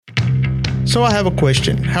So I have a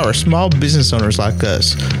question. How are small business owners like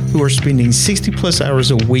us, who are spending 60 plus hours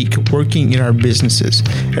a week working in our businesses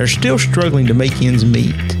and are still struggling to make ends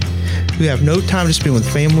meet, who have no time to spend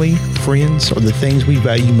with family, friends, or the things we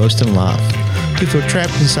value most in life, who feel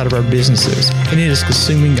trapped inside of our businesses and it is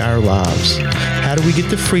consuming our lives? How do we get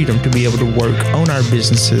the freedom to be able to work on our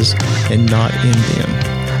businesses and not in them?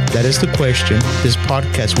 That is the question. This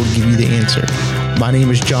podcast will give you the answer. My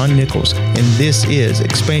name is John Nichols, and this is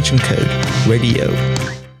Expansion Code Radio.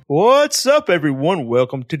 What's up, everyone?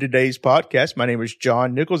 Welcome to today's podcast. My name is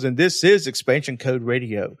John Nichols, and this is Expansion Code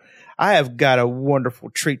Radio. I have got a wonderful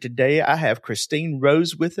treat today. I have Christine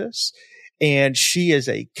Rose with us, and she is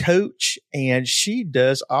a coach, and she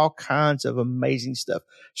does all kinds of amazing stuff.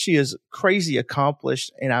 She is crazy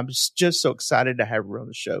accomplished, and I'm just so excited to have her on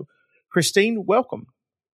the show. Christine, welcome.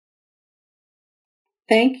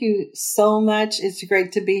 Thank you so much. It's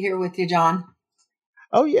great to be here with you, John.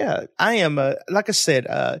 Oh yeah, I am. Like I said,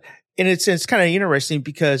 and it's kind of interesting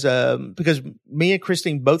because me and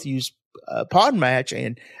Christine both use Podmatch,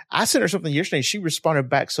 and I sent her something yesterday. She responded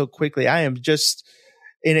back so quickly. I am just,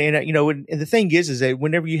 and the thing is that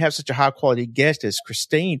whenever you have such a high quality guest as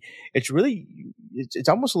Christine, it's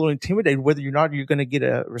almost a little intimidating whether or not you're going to get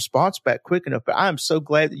a response back quick enough. But I am so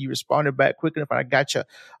glad that you responded back quick enough, and I got you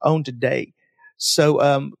on today.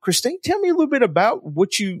 So, Christine, tell me a little bit about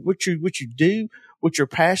what you do, what your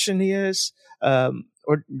passion is,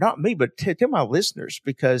 or not me, but tell my listeners,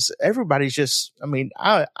 because everybody's just,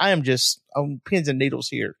 I am just on pins and needles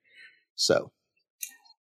here. So.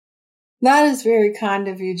 That is very kind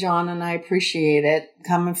of you, John, and I appreciate it.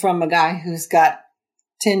 Coming from a guy who's got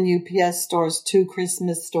 10 UPS stores, 2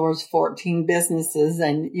 Christmas stores, 14 businesses,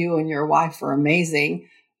 and you and your wife are amazing.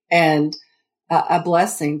 And a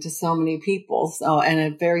blessing to so many people. And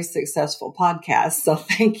a very successful podcast. So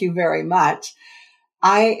thank you very much.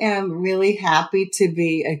 I am really happy to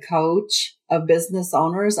be a coach of business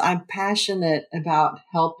owners. I'm passionate about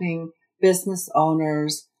helping business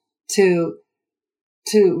owners to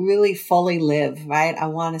really fully live, right? I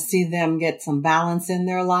want to see them get some balance in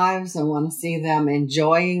their lives. I want to see them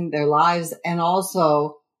enjoying their lives. And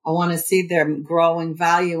also, I want to see them growing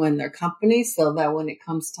value in their company so that when it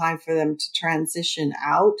comes time for them to transition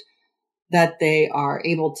out, that they are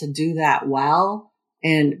able to do that well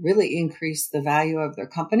and really increase the value of their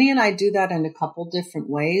company. And I do that in a couple different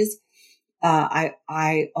ways.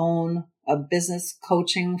 I own a business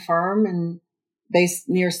coaching firm based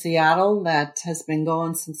near Seattle that has been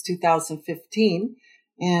going since 2015.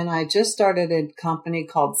 And I just started a company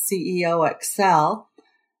called CEO Excel.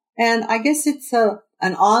 And I guess it's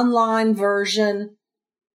an online version,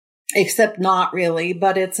 except not really,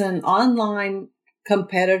 but it's an online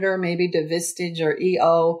competitor, maybe to Vistage or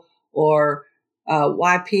EO or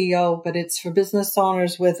YPO, but it's for business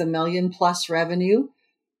owners with $1 million+ revenue.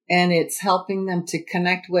 And it's helping them to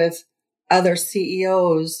connect with other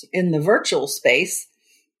CEOs in the virtual space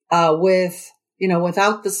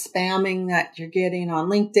without the spamming that you're getting on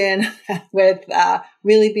LinkedIn, with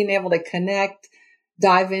really being able to connect,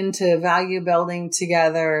 dive into value building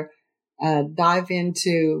together, dive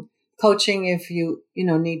into coaching if you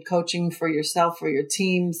need coaching for yourself or your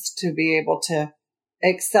teams to be able to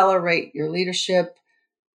accelerate your leadership,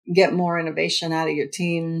 get more innovation out of your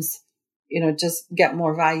teams, just get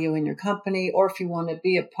more value in your company. Or if you want to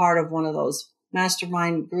be a part of one of those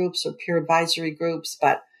mastermind groups or peer advisory groups,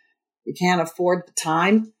 but you can't afford the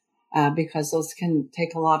time because those can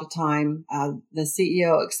take a lot of time. The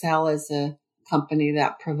CEO Excel is a company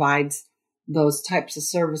that provides those types of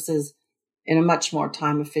services in a much more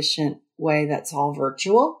time efficient way that's all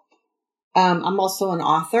virtual. I'm also an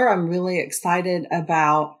author. I'm really excited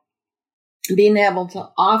about being able to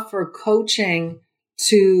offer coaching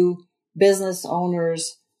to business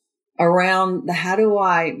owners around how do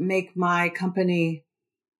I make my company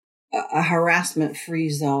a harassment-free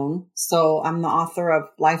zone. So I'm the author of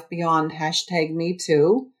Life Beyond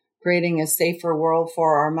 #MeToo, creating a safer world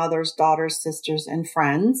for our mothers, daughters, sisters, and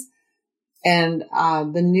friends. And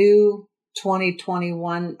the new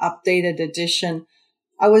 2021 updated edition,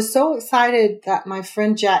 I was so excited that my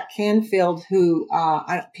friend Jack Canfield, who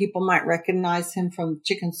people might recognize him from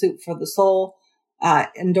Chicken Soup for the Soul,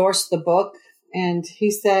 endorsed the book. And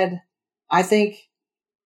he said, I think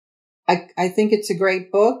it's a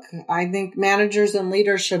great book. I think managers and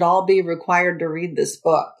leaders should all be required to read this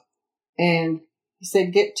book. And he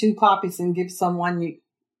said, get 2 copies and give someone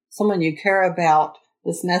you care about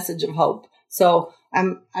this message of hope. So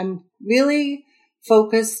I'm really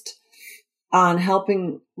focused on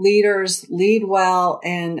helping leaders lead well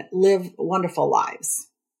and live wonderful lives.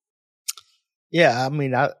 Yeah,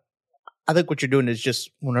 I I think what you're doing is just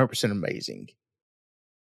 100% amazing.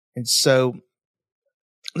 And so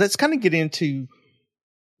let's kind of get into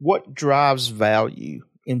what drives value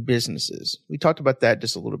in businesses. We talked about that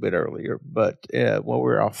just a little bit earlier, but while we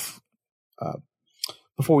were off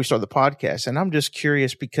before we start the podcast, and I'm just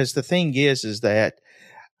curious because the thing is that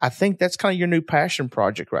I think that's kind of your new passion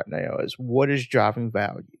project right now is what is driving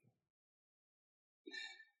value?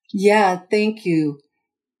 Yeah, thank you.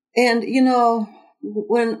 And,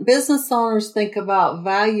 when business owners think about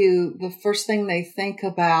value, the first thing they think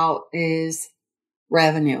about is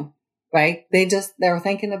revenue, right? They're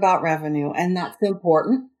thinking about revenue, and that's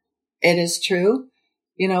important. It is true.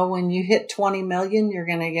 When you hit 20 million, you're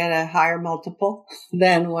going to get a higher multiple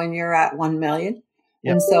than when you're at 1 million.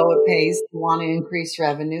 Yep. And so it pays to want to increase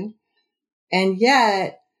revenue. And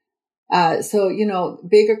yet,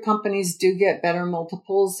 bigger companies do get better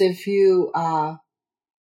multiples. If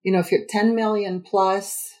if you're 10 million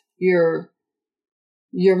plus, your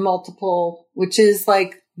multiple, which is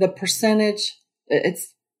like the percentage,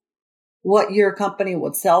 it's what your company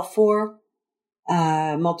would sell for,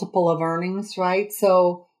 multiple of earnings, right?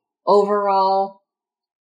 So overall,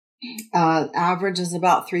 average is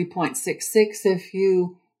about 3.66. If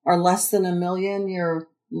you are less than 1 million, your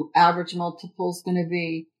average multiple is going to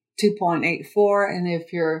be 2.84. And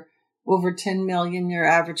if you're over 10 million, your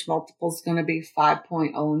average multiple is going to be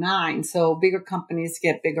 5.09. So bigger companies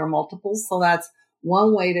get bigger multiples. So that's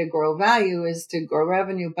one way to grow value is to grow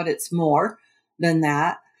revenue, but it's more than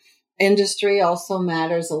that. Industry also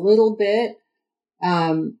matters a little bit.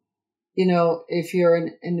 If you're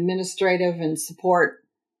an administrative and support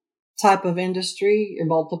type of industry, your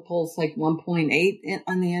multiple is like 1.8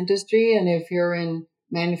 on the industry. And if you're in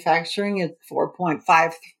manufacturing, it's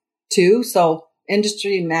 4.52. So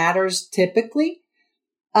industry matters typically.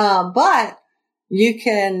 But you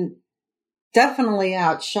can definitely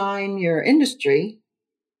outshine your industry,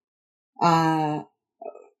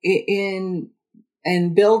 in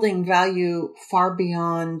building value far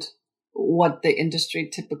beyond what the industry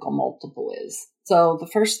typical multiple is. So the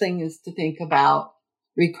first thing is to think about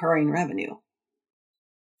recurring revenue.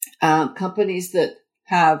 Companies that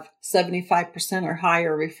have 75% or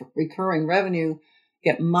higher recurring revenue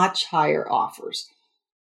get much higher offers.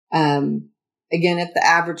 Again, if the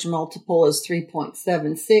average multiple is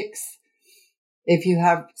 3.76, if you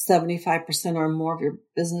have 75% or more of your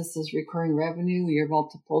business is recurring revenue, your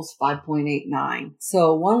multiple is 5.89.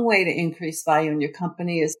 So one way to increase value in your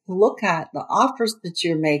company is to look at the offers that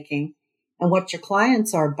you're making and what your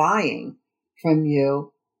clients are buying from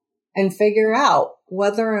you and figure out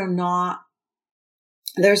whether or not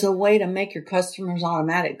there's a way to make your customers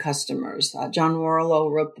automatic customers. John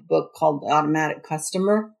Warrillow wrote the book called The Automatic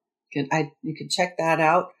Customer. You can check that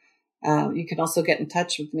out. You can also get in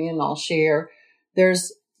touch with me and I'll share.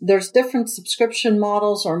 There's different subscription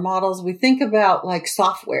models or models. We think about like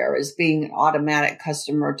software as being an automatic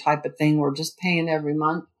customer type of thing. We're just paying every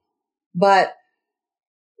month, but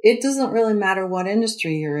it doesn't really matter what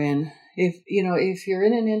industry you're in. If you're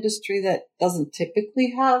in an industry that doesn't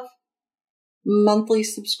typically have monthly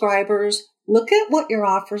subscribers, look at what your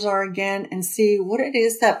offers are again and see what it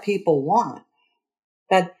is that people want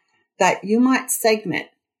that you might segment.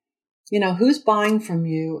 Who's buying from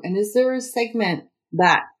you, and is there a segment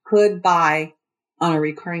that could buy on a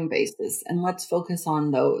recurring basis? And let's focus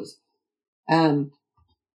on those. In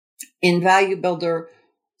Value Builder,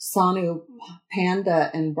 Sanu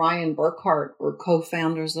Panda and Brian Burkhart were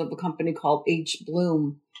co-founders of a company called H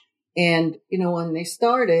Bloom. And, when they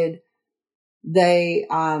started, they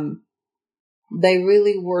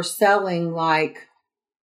really were selling like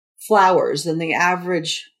flowers, and the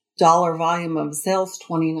average dollar volume of sales,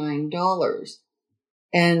 $29.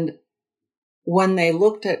 And when they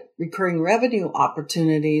looked at recurring revenue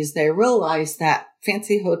opportunities, they realized that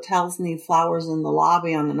fancy hotels need flowers in the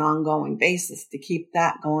lobby on an ongoing basis to keep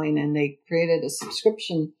that going. And they created a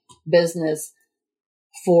subscription business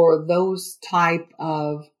for those type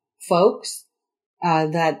of folks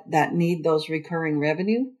that need those recurring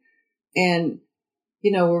revenue. And,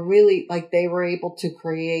 we're really like they were able to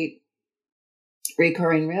create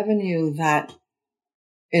recurring revenue that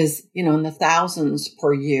is, in the thousands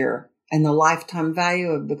per year, and the lifetime value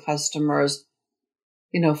of the customers,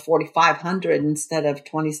 $4,500 instead of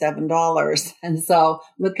 $27. And so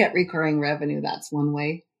look at recurring revenue. That's one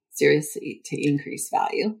way seriously to increase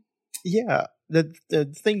value. Yeah. The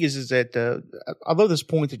thing is that I love this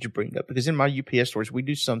point that you bring up, because in my UPS stores, we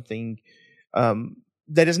do something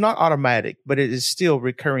that is not automatic, but it is still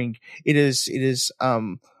recurring. It is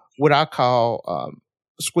what I call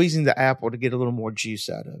squeezing the apple to get a little more juice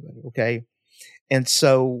out of it. Okay. And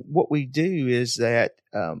so what we do is that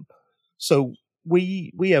So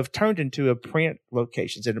we have turned into a print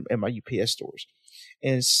locations at my UPS stores.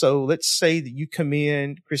 And so let's say that you come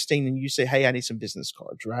in, Christine, and you say, hey, I need some business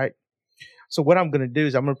cards, right? So what I'm going to do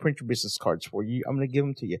is I'm going to print your business cards for you. I'm going to give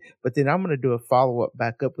them to you, but then I'm going to do a follow-up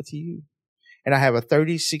back up with you. And I have a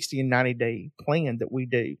 30, 60, and 90-day plan that we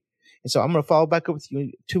do. And so I'm going to follow back up with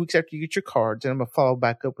you 2 weeks after you get your cards, and I'm going to follow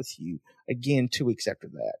back up with you again 2 weeks after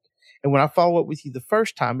that. And when I follow up with you the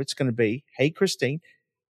first time, it's going to be, hey, Christine,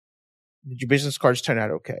 did your business cards turn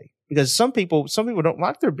out okay? Because some people don't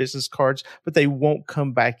like their business cards, but they won't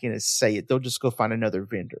come back in and say it. They'll just go find another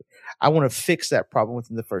vendor. I want to fix that problem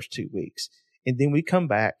within the first 2 weeks. And then we come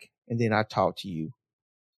back, and then I talk to you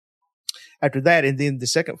after that. And then the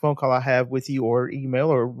second phone call I have with you, or email,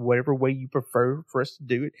 or whatever way you prefer for us to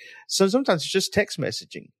do it. So sometimes it's just text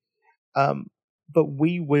messaging. But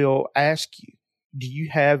we will ask you, do you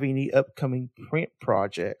have any upcoming print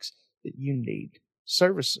projects that you need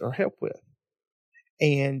service or help with?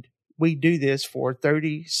 And we do this for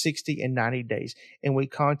 30, 60, and 90 days. And we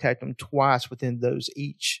contact them twice within those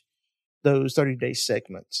 30-day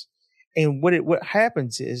segments. And what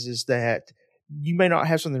happens is that you may not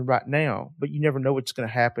have something right now, but you never know what's going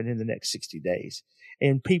to happen in the next 60 days.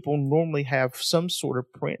 And people normally have some sort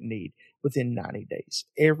of print need within 90 days.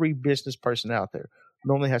 Every business person out there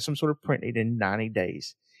normally has some sort of print need in 90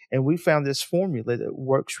 days. And we found this formula that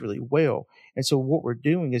works really well. And so what we're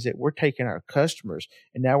doing is that we're taking our customers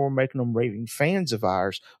and now we're making them raving fans of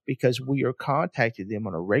ours, because we are contacting them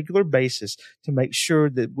on a regular basis to make sure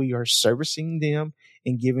that we are servicing them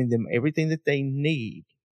and giving them everything that they need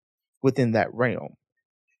within that realm.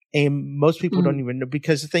 And most people don't even know,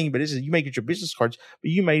 because the thing about it is you may get your business cards,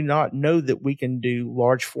 but you may not know that we can do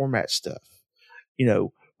large format stuff. You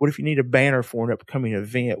know, what if you need a banner for an upcoming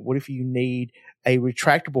event? What if you need a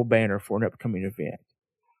retractable banner for an upcoming event?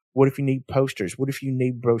 What if you need posters? What if you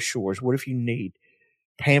need brochures? What if you need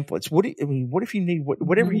pamphlets? What if you need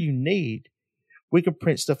whatever you need? We can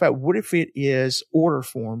print stuff out. What if it is order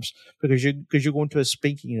forms because you're going to a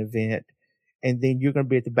speaking event, and then you're going to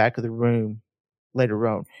be at the back of the room later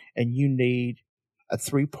on, and you need a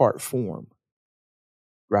 3-part form,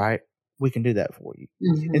 right? We can do that for you.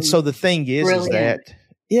 Mm-hmm. And so the thing is that.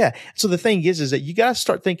 Yeah. So the thing is that you got to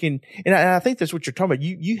start thinking, and I think that's what you're talking about.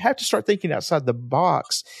 You have to start thinking outside the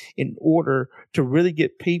box in order to really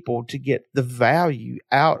get people to get the value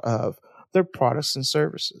out of their products and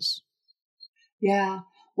services. Yeah.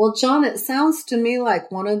 Well, John, it sounds to me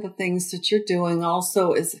like one of the things that you're doing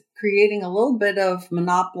also is creating a little bit of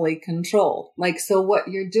monopoly control. Like, so what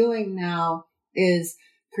you're doing now is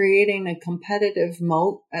creating a competitive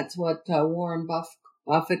moat. That's what Warren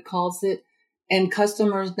Buffett calls it. And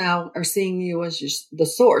customers now are seeing you as the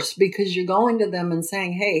source, because you're going to them and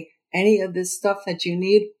saying, hey, any of this stuff that you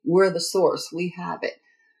need, we're the source. We have it.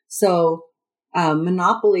 So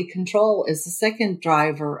monopoly control is the second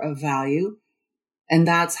driver of value. And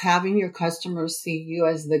that's having your customers see you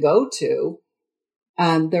as the go-to.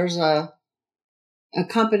 There's a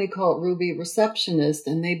company called Ruby Receptionist,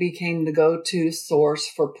 and they became the go-to source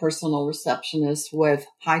for personal receptionists with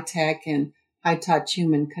high-tech and high-touch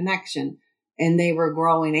human connection. And they were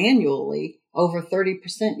growing annually over 30%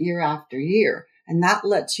 year after year. And that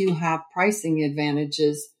lets you have pricing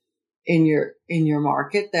advantages in your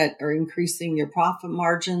market that are increasing your profit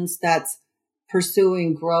margins. That's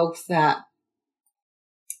pursuing growth that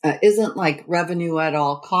isn't like revenue at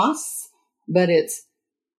all costs, but it's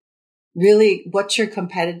really what's your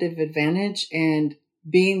competitive advantage, and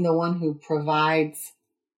being the one who provides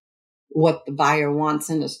what the buyer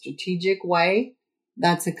wants in a strategic way.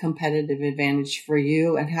 That's a competitive advantage for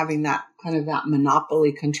you, and having that kind of that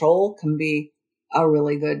monopoly control can be a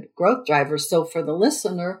really good growth driver. So for the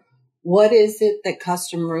listener, what is it that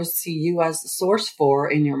customers see you as the source for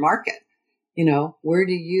in your market? You know, where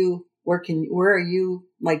are you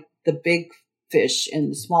like the big fish in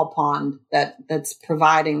the small pond that's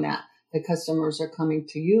providing that the customers are coming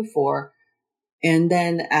to you for? And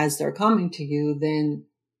then as they're coming to you, then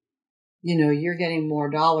you know, you're getting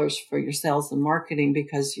more dollars for your sales and marketing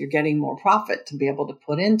because you're getting more profit to be able to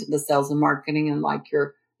put into the sales and marketing. And like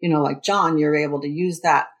like John, you're able to use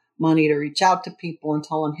that money to reach out to people and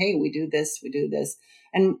tell them, hey, we do this.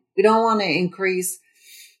 And we don't want to increase.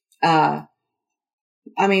 I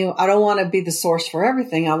don't want to be the source for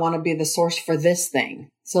everything. I want to be the source for this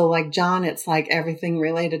thing. So like John, it's like everything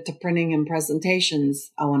related to printing and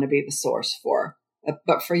presentations, I want to be the source for.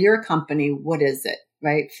 But for your company, what is it?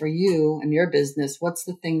 Right? For you and your business, what's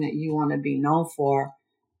the thing that you want to be known for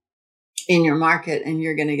in your market? And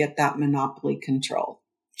you're going to get that monopoly control.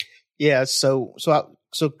 Yeah. So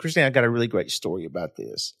Christine, I got a really great story about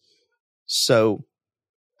this. So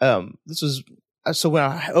This was so when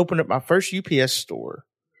I opened up my first UPS store.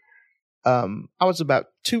 I was about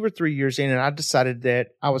 2 or 3 years in, and I decided that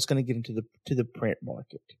I was going to get into the print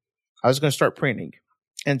market. I was going to start printing,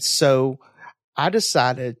 and so I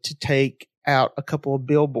decided to take out a couple of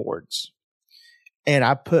billboards, and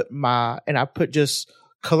I put just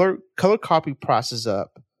color copy prices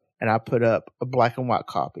up, and I put up a black and white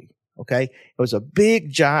copy. Okay, it was a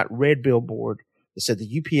big giant red billboard that said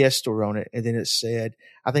the UPS store on it, and then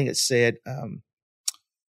I think it said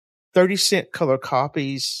 30-cent color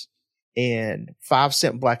copies and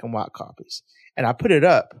 5-cent black and white copies. And I put it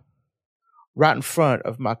up right in front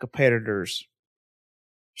of my competitor's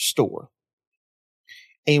store.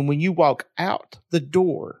 And when you walk out the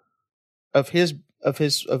door of his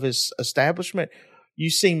establishment, you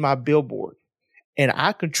see my billboard. And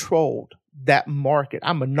I controlled that market.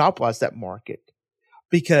 I monopolized that market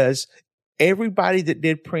because everybody that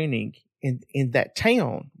did printing in that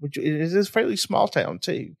town, which is a fairly small town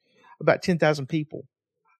too, about 10,000 people,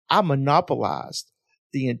 I monopolized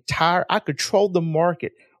I controlled the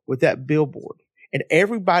market with that billboard, and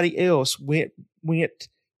everybody else went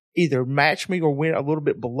either matched me or went a little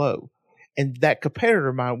bit below. And that competitor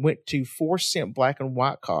of mine went to 4-cent black and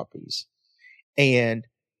white copies. And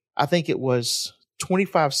I think it was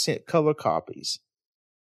 25-cent color copies.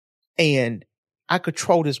 And I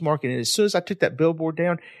controlled his market. And as soon as I took that billboard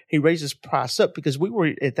down, he raised his price up because we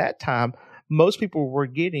were at that time, most people were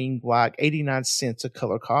getting like 89 cents a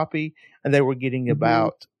color copy, and they were getting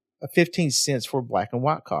about 15 cents for a black and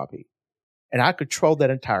white copy. And I controlled that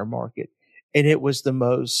entire market. And it was the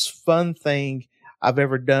most fun thing I've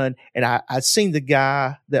ever done. And I'd seen the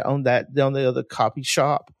guy that owned the other copy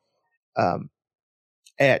shop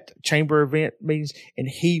at chamber event meetings, and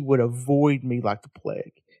he would avoid me like the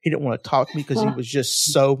plague. He didn't want to talk to me because he was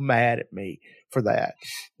just so mad at me for that.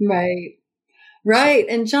 Right. Right.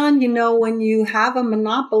 And John, when you have a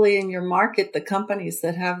monopoly in your market, the companies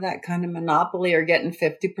that have that kind of monopoly are getting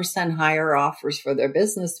 50% higher offers for their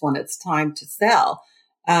business when it's time to sell.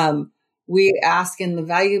 We ask in the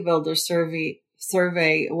Value Builder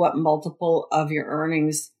survey what multiple of your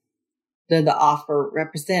earnings did the offer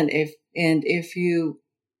represent. If you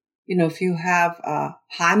have a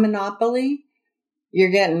high monopoly, you're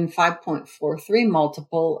getting 5.43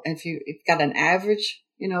 multiple. If you've got an average,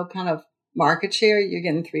 kind of market share, you're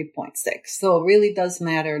getting 3.6. So it really does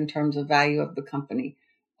matter in terms of value of the company,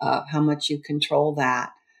 how much you control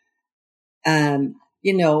that.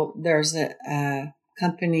 There's a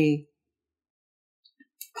company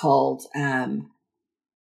called, I'm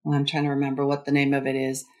trying to remember what the name of it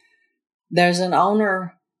is. There's an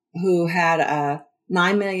owner who had a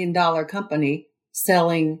 $9 million company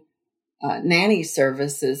selling nanny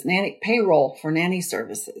payroll for nanny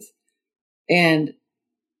services. And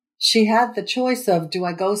she had the choice of, do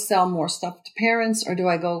I go sell more stuff to parents, or do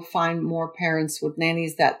I go find more parents with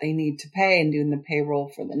nannies that they need to pay and doing the payroll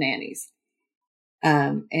for the nannies?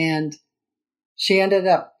 And she ended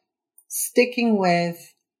up sticking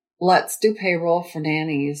with, let's do payroll for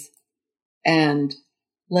nannies and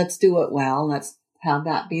let's do it well. Let's have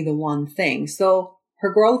that be the one thing. So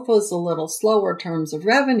her growth was a little slower in terms of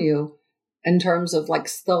revenue, in terms of like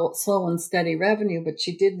slow and steady revenue, but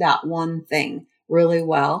she did that one thing really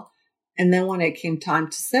well. And then when it came time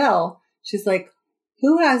to sell, she's like,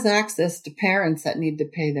 who has access to parents that need to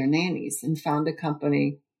pay their nannies? And found a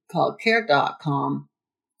company called Care.com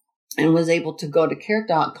and was able to go to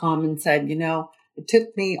Care.com and said, it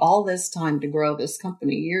took me all this time to grow this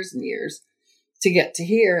company, years and years, to get to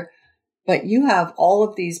here. But you have all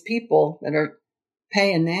of these people that are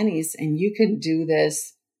paying nannies, and you can do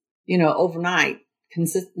this, overnight.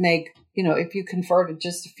 If you converted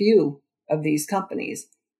just a few of these companies,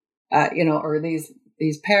 or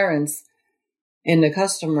these parents into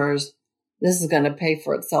customers, this is going to pay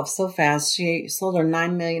for itself so fast. She sold her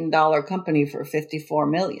 $9 million company for $54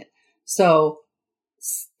 million. So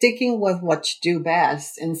sticking with what you do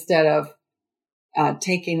best instead of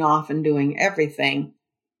taking off and doing everything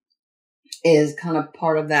is kind of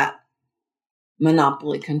part of that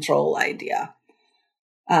monopoly control idea.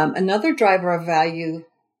 Another driver of value,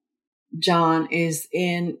 John, is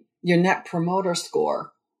in your net promoter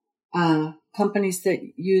score. Companies that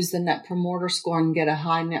use the net promoter score and get a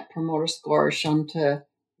high net promoter score are shown to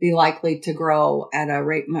be likely to grow at a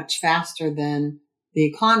rate much faster than the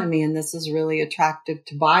economy. And this is really attractive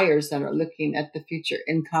to buyers that are looking at the future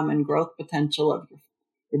income and growth potential of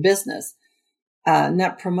your business.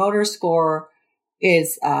 Net promoter score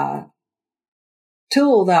is a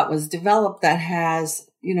tool that was developed that has,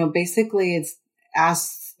 basically it's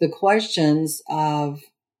asks the questions of,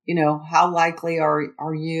 how likely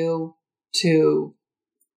are you to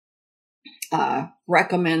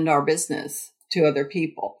recommend our business to other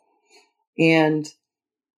people. And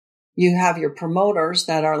you have your promoters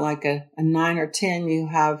that are like a 9 or 10. You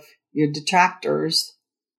have your detractors,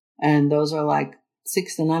 and those are like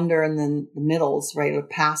 6 and under, and then the middles, right, are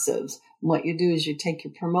passives. And what you do is you take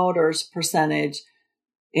your promoters percentage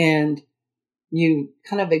and you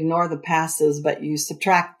kind of ignore the passives, but you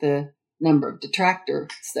subtract the number of detractors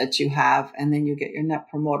that you have, and then you get your net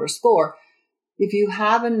promoter score. If you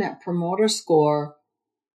have a net promoter score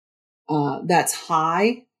that's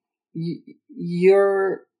high,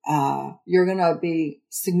 you're going to be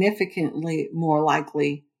significantly more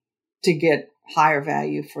likely to get higher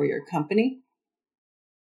value for your company.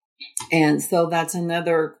 And so that's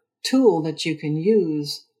another tool that you can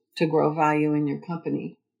use to grow value in your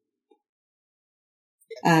company.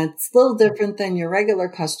 It's a little different than your regular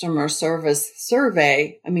customer service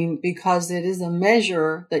survey. I mean, because it is a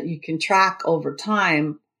measure that you can track over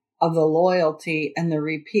time of the loyalty and the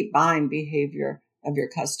repeat buying behavior of your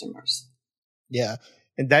customers. Yeah.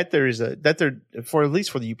 And for at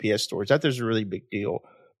least for the UPS stores, there's a really big deal,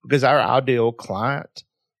 because our ideal client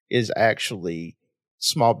is actually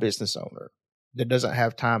small business owner that doesn't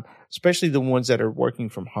have time, especially the ones that are working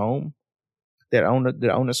from home, that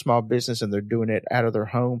own a small business and they're doing it out of their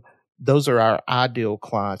home. Those are our ideal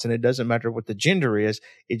clients. And it doesn't matter what the gender is.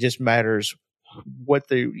 It just matters what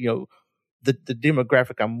the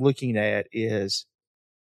demographic I'm looking at is.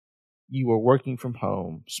 You are working from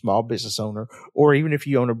home, small business owner, or even if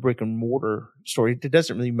you own a brick and mortar store, it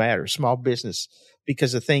doesn't really matter. Small business,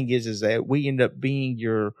 because the thing is that we end up being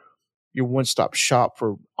your one-stop shop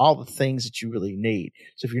for all the things that you really need.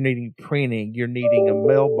 So if you're needing printing, you're needing a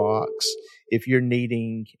mailbox, if you're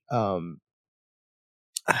needing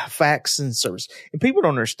faxing service. And people don't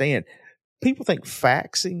understand. People think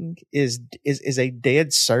faxing is a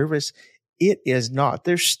dead service. It is not.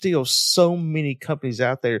 There's still so many companies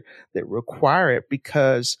out there that require it,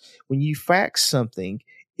 because when you fax something,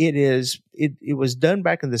 it was done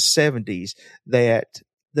back in the 70s that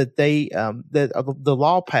the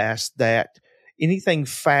law passed that anything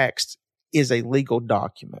faxed is a legal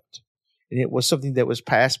document. And it was something that was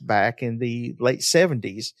passed back in the late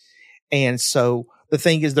 70s. And so the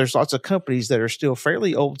thing is, there's lots of companies that are still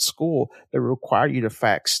fairly old school that require you to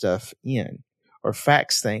fax stuff in or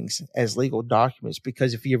fax things as legal documents,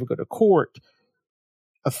 because if you ever go to court,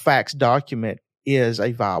 a fax document is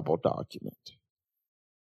a viable document.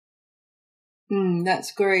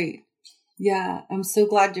 That's great. Yeah, I'm so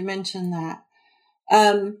glad you mentioned that.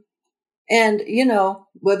 And,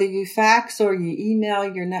 whether you fax or you email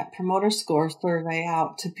your Net Promoter Score survey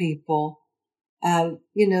out to people,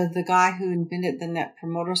 the guy who invented the Net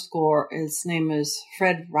Promoter Score, his name is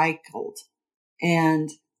Fred Reichelt. And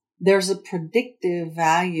there's a predictive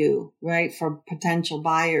value, right, for potential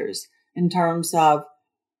buyers in terms of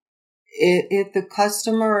if the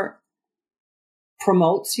customer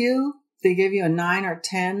promotes you, they give you a 9 or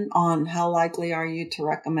 10 on how likely are you to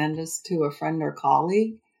recommend us to a friend or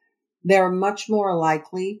colleague, they're much more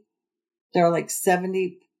likely, they're like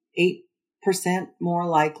 78% more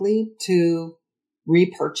likely to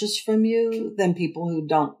repurchase from you than people who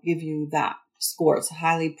don't give you that score. It's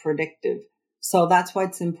highly predictive. So that's why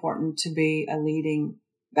it's important to be a leading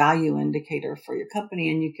value indicator for your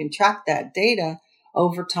company. And you can track that data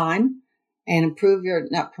over time and improve your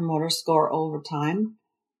Net Promoter Score over time.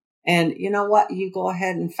 And you know what? You go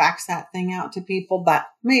ahead and fax that thing out to people, but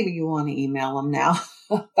maybe you want to email them now.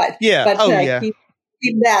 but keep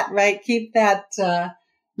that, right? Keep that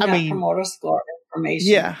Net Promoter Score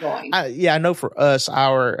information going. I know for us,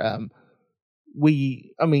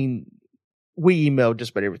 we email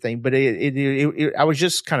just about everything, but it was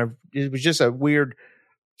just a weird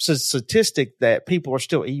statistic that people are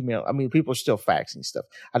still people are still faxing stuff.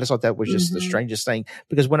 I just thought that was just the strangest thing,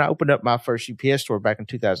 because when I opened up my first UPS store back in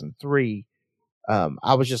 2003,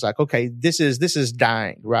 I was just like, okay, this is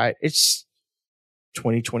dying, right? It's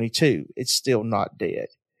 2022. It's still not dead.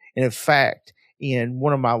 And in fact, in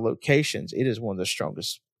one of my locations, it is one of the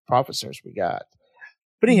strongest profit centers we got.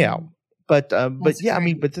 But anyhow, but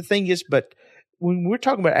the thing is, when we're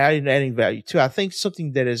talking about adding value too, I think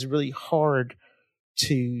something that is really hard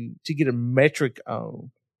to get a metric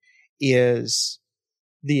on is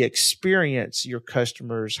the experience your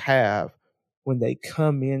customers have when they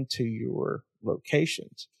come into your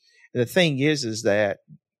locations. And the thing is that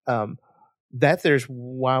that there's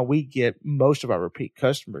why we get most of our repeat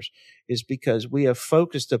customers is because we have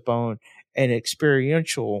focused upon an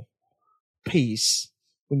experiential piece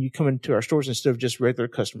when you come into our stores instead of just regular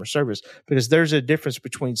customer service, because there's a difference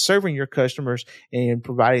between serving your customers and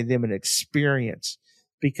providing them an experience.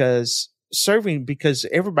 Because serving, because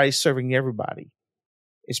everybody's serving everybody,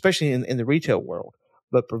 especially in the retail world,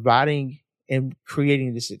 but providing and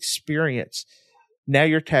creating this experience. Now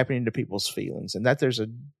you're tapping into people's feelings, and that there's a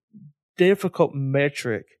difficult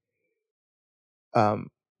metric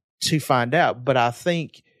to find out. But I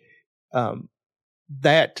think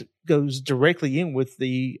that goes directly in with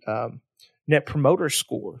the Net Promoter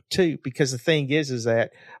Score too, because the thing is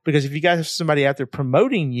that because if you got somebody out there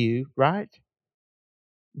promoting you, right,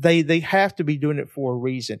 they have to be doing it for a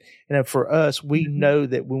reason. And for us, we know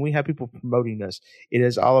that when we have people promoting us, it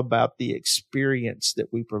is all about the experience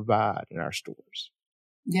that we provide in our stores.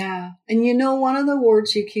 Yeah. And one of the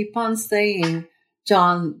words you keep on saying,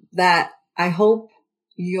 John, that I hope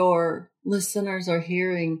your listeners are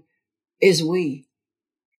hearing is we.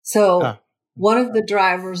 So one of the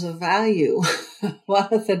drivers of value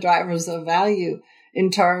in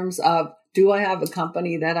terms of, do I have a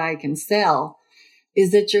company that I can sell,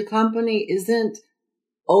 is that your company isn't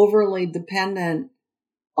overly dependent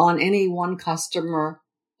on any one customer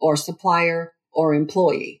or supplier or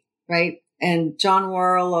employee, right? And John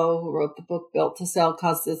Warrillow, who wrote the book Built to Sell,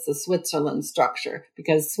 calls this the Switzerland structure,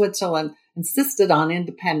 because Switzerland insisted on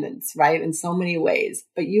independence, right, in so many ways.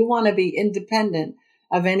 But you want to be independent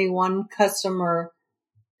of any one customer,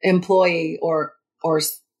 employee, or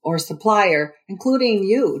supplier, including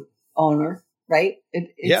you, owner, right?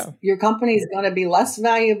 Your company is going to be less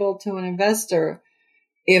valuable to an investor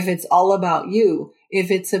if it's all about you. If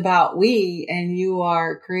it's about we, and you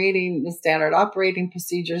are creating the standard operating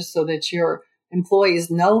procedures so that your employees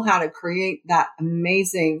know how to create that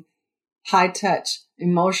amazing high touch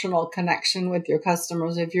emotional connection with your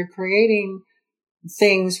customers. If you're creating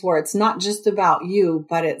things where it's not just about you,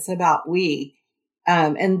 but it's about we,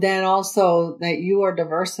 and then also that you are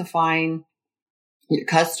diversifying your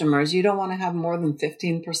customers. You don't want to have more than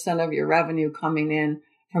 15% of your revenue coming in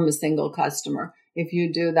from a single customer. If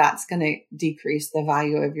you do, that's going to decrease the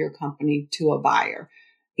value of your company to a buyer.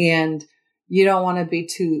 And you don't want to be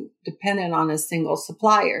too dependent on a single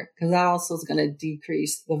supplier, because that also is going to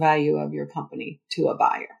decrease the value of your company to a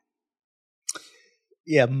buyer.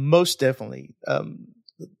 Yeah, most definitely.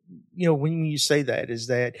 When you say that, is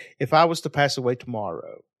that if I was to pass away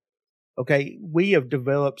tomorrow, okay, we have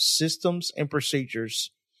developed systems and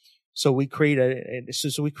procedures. So we create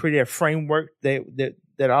a framework that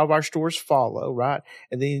all of our stores follow, right?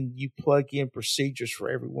 And then you plug in procedures for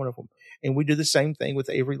every one of them. And we do the same thing with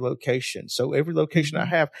every location. So every location I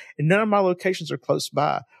have, and none of my locations are close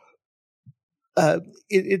by.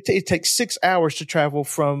 It takes 6 hours to travel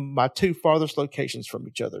from my two farthest locations from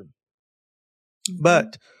each other.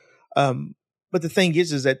 But the thing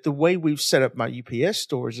is that the way we've set up my UPS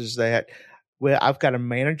stores is that, well, I've got a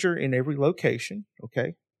manager in every location.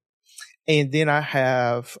 Okay. And then I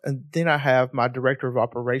have my director of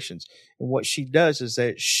operations. And what she does is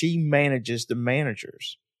that she manages the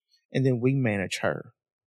managers, and then we manage her.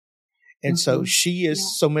 And so she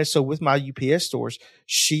is so with my UPS stores,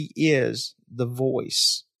 she is the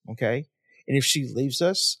voice. Okay. And if she leaves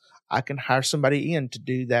us, I can hire somebody in to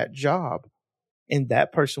do that job, and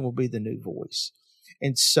that person will be the new voice.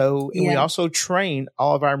 And so, and we also train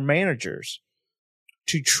all of our managers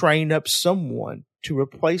to train up someone to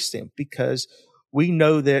replace them, because we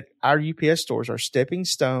know that our UPS stores are stepping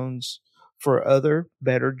stones for other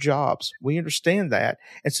better jobs. We understand that.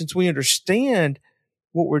 And since we understand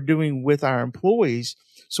what we're doing with our employees,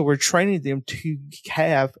 so we're training them to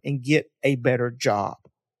have and get a better job.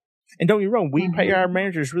 And don't get me wrong, we pay our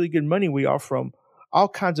managers really good money. We offer them all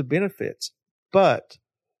kinds of benefits, but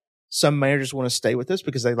some managers want to stay with us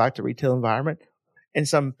because they like the retail environment, and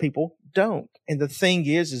some people don't. And the thing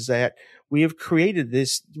is that we have created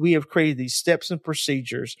these steps and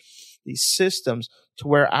procedures, these systems, to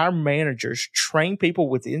where our managers train people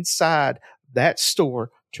with inside that store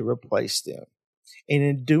to replace them. And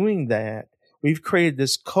in doing that, we've created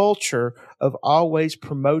this culture of always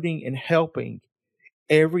promoting and helping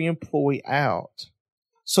every employee out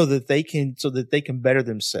so that they can better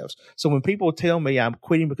themselves. So when people tell me I'm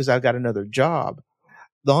quitting because I've got another job,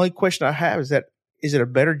 the only question I have is that, is it a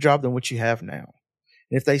better job than what you have now?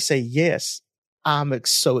 And if they say yes, I'm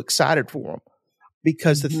so excited for them,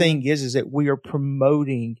 because the thing is that we are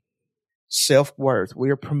promoting self-worth. We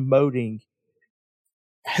are promoting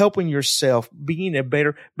helping yourself, being a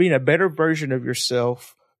better version of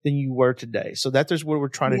yourself than you were today. So that is what we're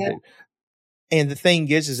trying to do. And the thing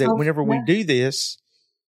is that whenever we do this,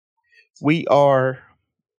 we are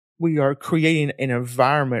creating an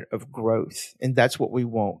environment of growth, and that's what we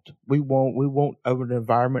want. We want an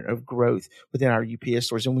environment of growth within our UPS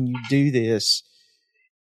stores. And when you do this,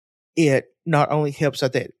 it not only helps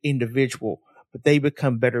out that individual, but they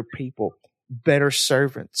become better people, better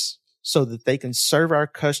servants, so that they can serve our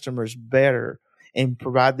customers better and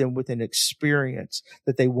provide them with an experience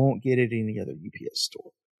that they won't get at any other UPS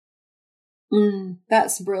store.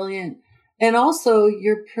 That's brilliant. And also,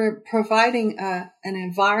 you're providing an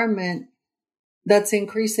environment that's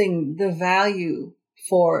increasing the value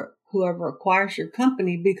for whoever acquires your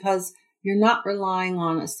company, because you're not relying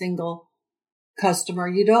on a single customer.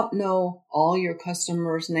 You don't know all your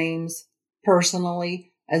customers' names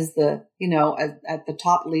personally as at the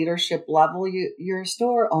top leadership level. Your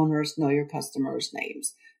store owners know your customers'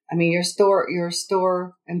 names. I mean, your store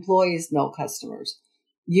employees know customers.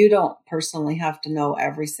 You don't personally have to know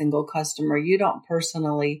every single customer. You don't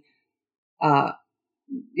personally,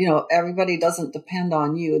 everybody doesn't depend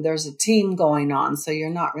on you. There's a team going on. So you're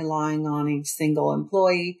not relying on a single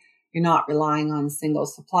employee. You're not relying on single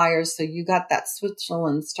suppliers. So you got that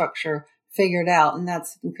Switzerland structure figured out, and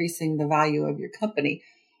that's increasing the value of your company.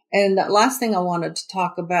 And the last thing I wanted to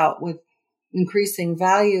talk about with increasing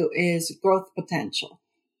value is growth potential.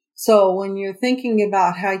 So when you're thinking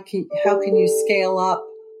about how can you scale up,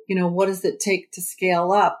 what does it take to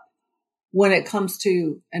scale up? When it comes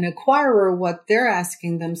to an acquirer, what they're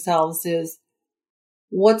asking themselves is,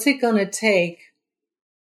 what's it going to take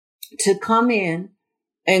to come in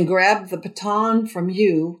and grab the baton from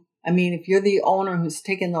you? I mean, if you're the owner who's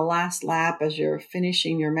taking the last lap as you're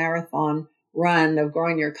finishing your marathon run of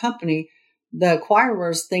growing your company, the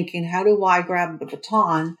acquirer is thinking, how do I grab the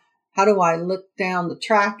baton? How do I look down the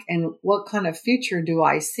track, and what kind of future do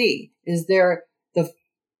I see? Is there the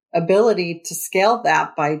ability to scale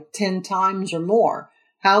that by 10 times or more?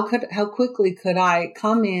 How quickly could I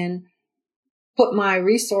come in, put my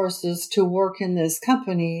resources to work in this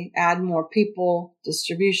company, add more people,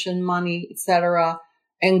 distribution, money, etc.,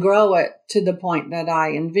 and grow it to the point that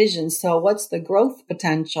I envision? So what's the growth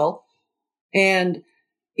potential? And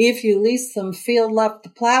if you leave some field left to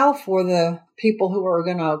plow for the people who are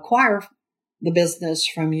going to acquire the business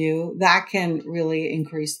from you, that can really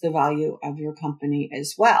increase the value of your company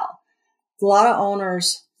as well. A lot of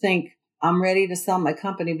owners think, I'm ready to sell my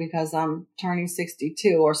company because I'm turning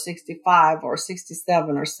 62 or 65 or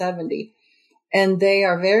 67 or 70. And they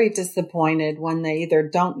are very disappointed when they either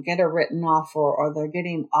don't get a written offer or they're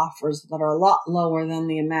getting offers that are a lot lower than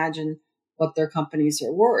they imagine what their companies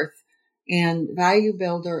are worth. And Value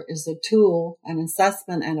Builder is a tool, an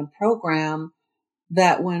assessment, and a program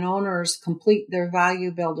that when owners complete their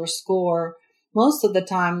Value Builder score, most of the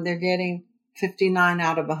time they're getting 59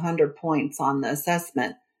 out of 100 points on the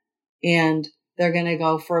assessment. And they're going to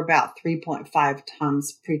go for about 3.5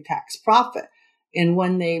 times pre-tax profit. And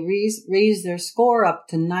when they raise their score up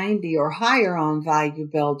to 90 or higher on Value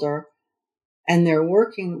Builder, and they're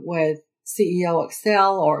working with CEO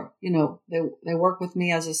Excel, or, they work with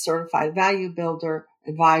me as a certified Value Builder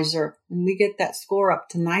advisor, and we get that score up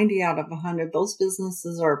to 90 out of 100, those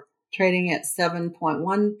businesses are trading at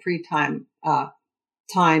 7.1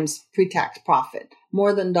 times pre-tax profit,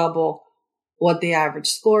 more than double what the average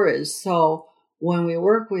score is. So when we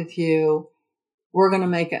work with you, we're going to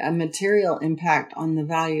make a material impact on the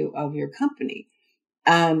value of your company.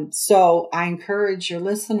 So I encourage your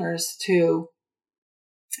listeners to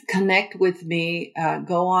connect with me.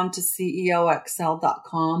 Go on to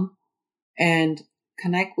ceoexcel.com and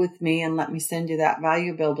connect with me and let me send you that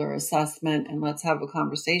Value Builder assessment, and let's have a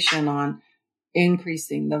conversation on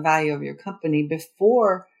increasing the value of your company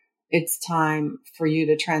before it's time for you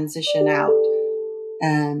to transition out.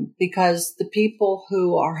 Because the people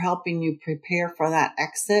who are helping you prepare for that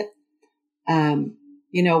exit,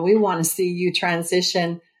 we want to see you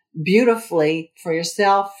transition beautifully for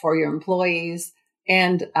yourself, for your employees,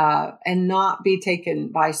 and not be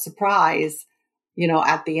taken by surprise,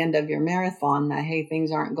 at the end of your marathon that, hey,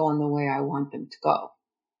 things aren't going the way I want them to go.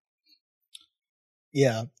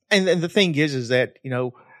 Yeah. And the thing is that,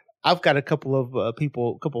 I've got a couple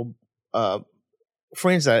of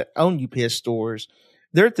friends that own UPS stores.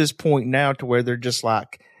 They're at this point now to where they're just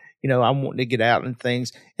like, I'm wanting to get out and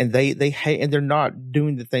things, and they hate, and they're not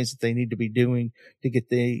doing the things that they need to be doing to get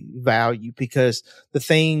the value, because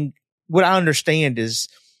what I understand is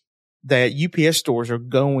that UPS stores are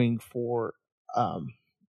going for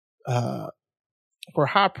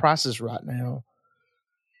high prices right now.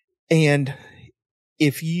 And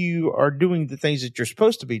if you are doing the things that you're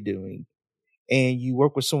supposed to be doing and you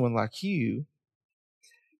work with someone like you,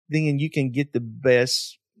 then you can get the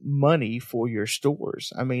best money for your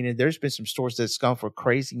stores. I mean, and there's been some stores that's gone for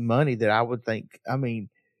crazy money that I would think,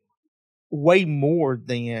 way more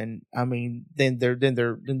than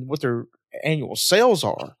what their annual sales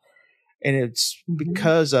are. And it's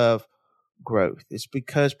because of growth. It's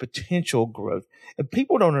because potential growth, and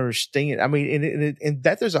people don't understand. I mean, and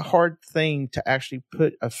that there's a hard thing to actually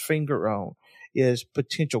put a finger on is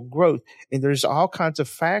potential growth. And there's all kinds of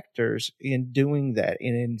factors in doing that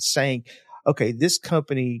and in saying, okay, this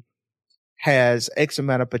company has X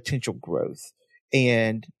amount of potential growth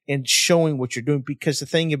and showing what you're doing. Because the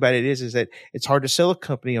thing about it is that it's hard to sell a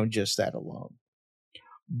company on just that alone.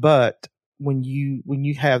 But when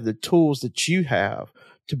you have the tools that you have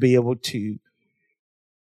to be able to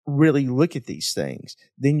really look at these things,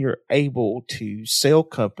 then you're able to sell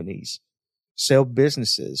companies, sell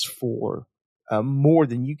businesses for more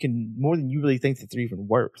than you really think that they're even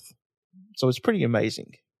worth. So it's pretty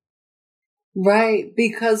amazing. Right.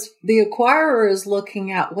 Because the acquirer is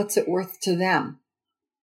looking at what's it worth to them.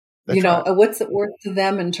 That's right. What's it worth to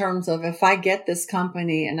them in terms of if I get this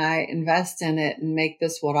company and I invest in it and make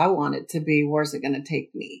this what I want it to be, where's it going to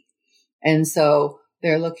take me? And so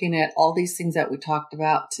they're looking at all these things that we talked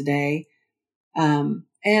about today. And,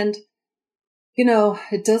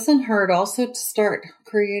 it doesn't hurt also to start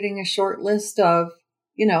creating a short list of,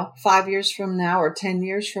 5 years from now or 10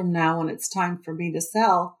 years from now, when it's time for me to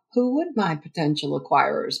sell, who would my potential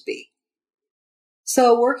acquirers be?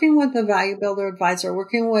 So working with a value builder advisor,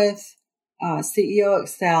 working with CEO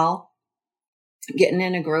Excel, getting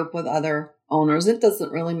in a group with other owners. It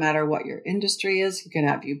doesn't really matter what your industry is. You can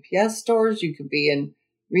have UPS stores. You could be in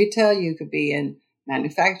retail. You could be in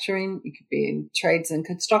manufacturing. You could be in trades and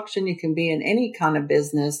construction. You can be in any kind of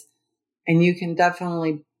business, and you can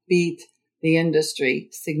definitely beat the industry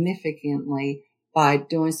significantly by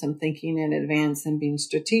doing some thinking in advance and being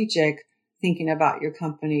strategic, thinking about your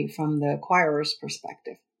company from the acquirer's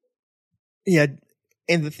perspective. Yeah.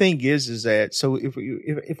 And the thing is that, so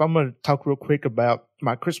if I'm going to talk real quick about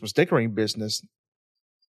my Christmas decorating business,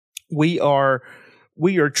 we are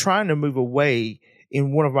trying to move away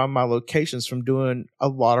in one of my locations from doing a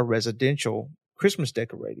lot of residential Christmas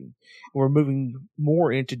decorating. We're moving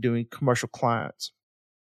more into doing commercial clients.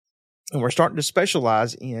 And we're starting to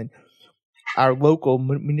specialize in our local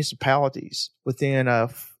municipalities within a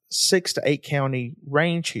 6 to 8 county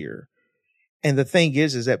range here. And the thing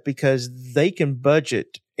is that because they can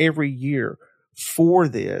budget every year for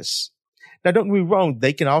this. Now, don't get me wrong.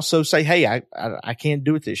 They can also say, hey, I can't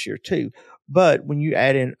do it this year too. But when you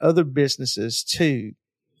add in other businesses too,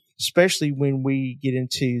 especially when we get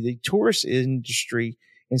into the tourist industry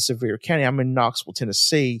in Sevier County, I'm in Knoxville,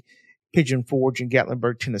 Tennessee, Pigeon Forge and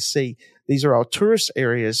Gatlinburg, Tennessee. These are all tourist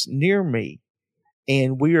areas near me.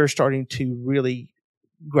 And we are starting to really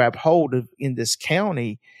grab hold of in this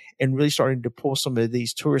county and really starting to pull some of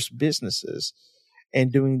these tourist businesses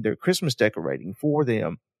and doing their Christmas decorating for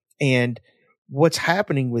them. And what's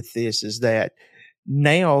happening with this is that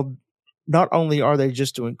now not only are they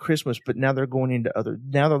just doing Christmas, but now they're going into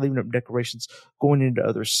now they're leaving up decorations going into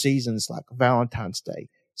other seasons like Valentine's Day,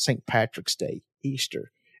 St. Patrick's Day,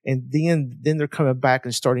 Easter. And then they're coming back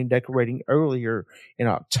and starting decorating earlier in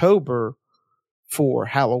October for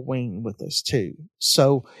Halloween with us too.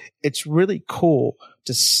 So it's really cool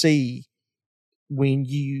to see when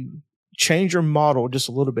you change your model just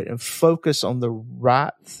a little bit and focus on the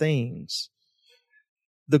right things,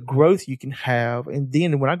 the growth you can have. And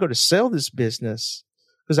then when I go to sell this business,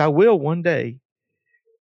 because I will one day,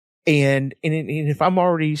 and if I'm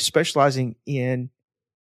already specializing in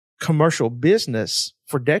commercial business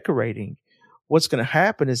for decorating, what's going to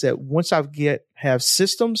happen is that once I have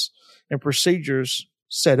systems and procedures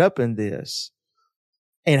set up in this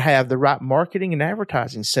and have the right marketing and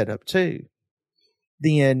advertising set up too,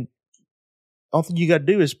 then all you got to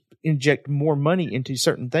do is inject more money into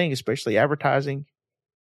certain things, especially advertising.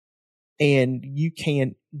 And you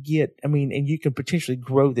can and you can potentially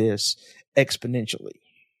grow this exponentially.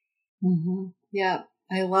 Mm-hmm. Yeah.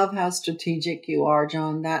 I love how strategic you are,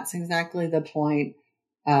 John. That's exactly the point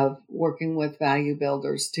of working with value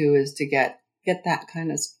builders too, is to get that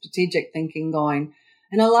kind of strategic thinking going.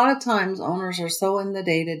 And a lot of times owners are so in the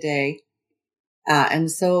day to day,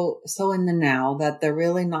 and so in the now that they're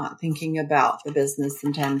really not thinking about the business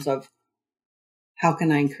in terms of how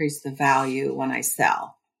can I increase the value when I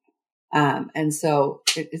sell. And so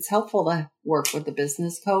it's helpful to work with a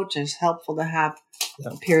business coach. It's helpful to have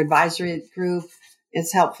a peer advisory group.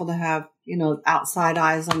 It's helpful to have, outside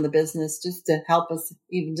eyes on the business just to help us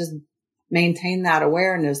even just maintain that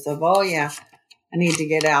awareness of, oh yeah, I need to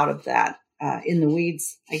get out of that, in the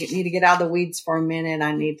weeds. I need to get out of the weeds for a minute.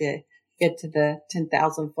 I need to get to the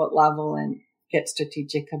 10,000 foot level and get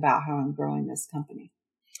strategic about how I'm growing this company.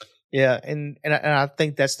 Yeah. And I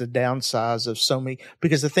think that's the downsides of so many,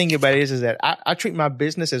 because the thing about it is that I treat my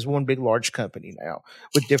business as one big, large company now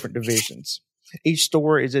with different divisions. Each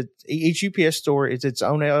UPS store is its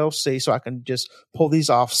own LLC, so I can just pull these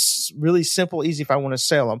off really simple, easy if I want to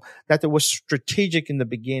sell them. That was strategic in the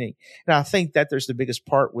beginning. And I think that there's the biggest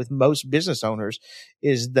part with most business owners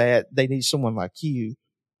is that they need someone like you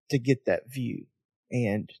to get that view.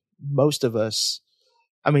 And most of us,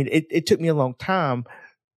 I mean, it took me a long time,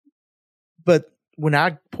 but when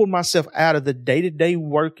I pulled myself out of the day-to-day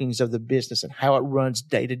workings of the business and how it runs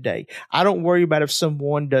day-to-day, I don't worry about if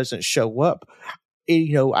someone doesn't show up.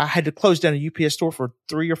 I had to close down a UPS store for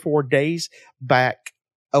 3 or 4 days back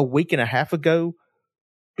a week and a half ago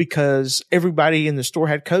because everybody in the store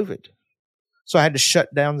had COVID. So I had to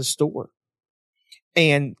shut down the store.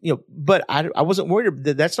 And, but I wasn't worried.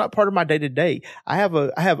 That's not part of my day-to-day. I have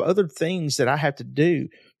other things that I have to do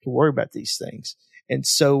to worry about these things. And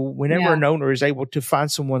so whenever an owner is able to find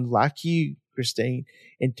someone like you, Christine,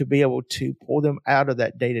 and to be able to pull them out of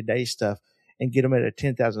that day-to-day stuff and get them at a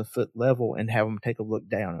 10,000 foot level and have them take a look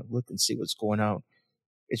down and look and see what's going on,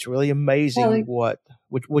 it's really amazing what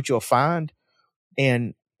you'll find,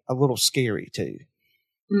 and a little scary too.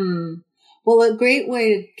 Well, a great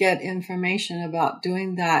way to get information about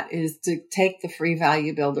doing that is to take the free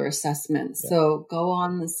Value Builder assessment. Yeah. So go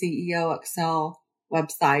on the CEO Excel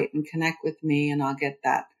website and connect with me, and I'll get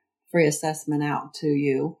that free assessment out to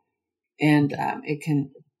you. And it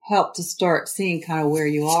can help to start seeing kind of where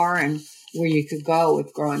you are and where you could go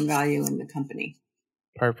with growing value in the company.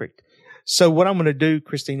 Perfect. So what I'm going to do,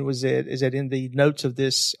 Christine, is that in the notes of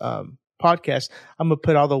this podcast, I'm going to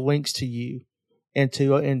put all the links to you and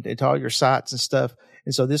to all your sites and stuff.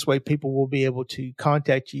 And so this way people will be able to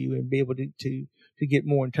contact you and be able to get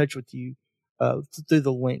more in touch with you through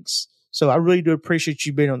the links. So I really do appreciate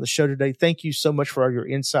you being on the show today. Thank you so much for all your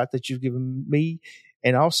insight that you've given me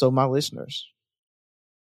and also my listeners.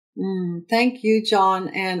 Thank you, John.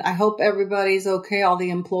 And I hope everybody's okay. All the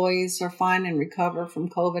employees are fine and recover from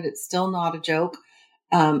COVID. It's still not a joke.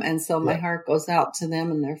 And so my heart goes out to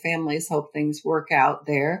them and their families. Hope things work out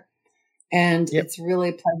there. And it's really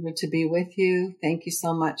a pleasure to be with you. Thank you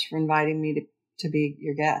so much for inviting me to be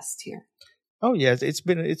your guest here. Oh yes, it's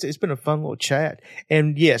been a fun little chat,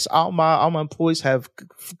 and yes, all my employees have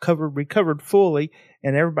recovered fully,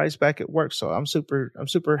 and everybody's back at work. So I'm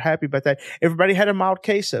super happy about that. Everybody had a mild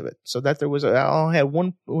case of it, so that I only had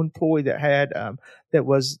one employee that had that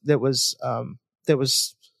was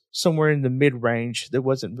somewhere in the mid range. That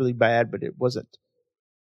wasn't really bad, but it wasn't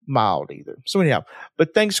mild either. So anyhow,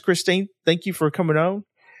 but thanks, Christine. Thank you for coming on.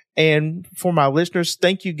 And for my listeners,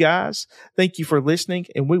 thank you guys. Thank you for listening,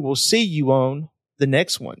 and we will see you on the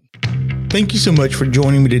next one. Thank you so much for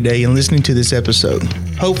joining me today and listening to this episode.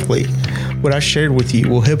 Hopefully, what I shared with you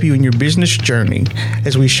will help you in your business journey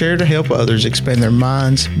as we share to help others expand their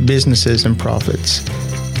minds, businesses, and profits.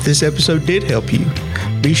 If this episode did help you,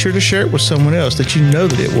 be sure to share it with someone else that you know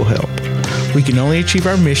that it will help. We can only achieve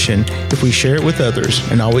our mission if we share it with others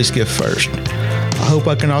and always give first. I hope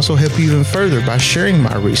I can also help you even further by sharing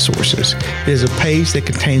my resources. It is a page that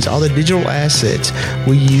contains all the digital assets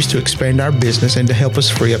we use to expand our business and to help us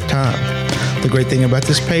free up time. The great thing about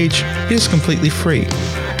this page, it is completely free.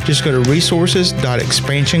 Just go to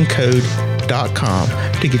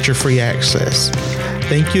resources.expansioncode.com to get your free access.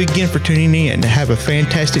 Thank you again for tuning in. Have a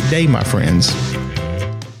fantastic day, my friends.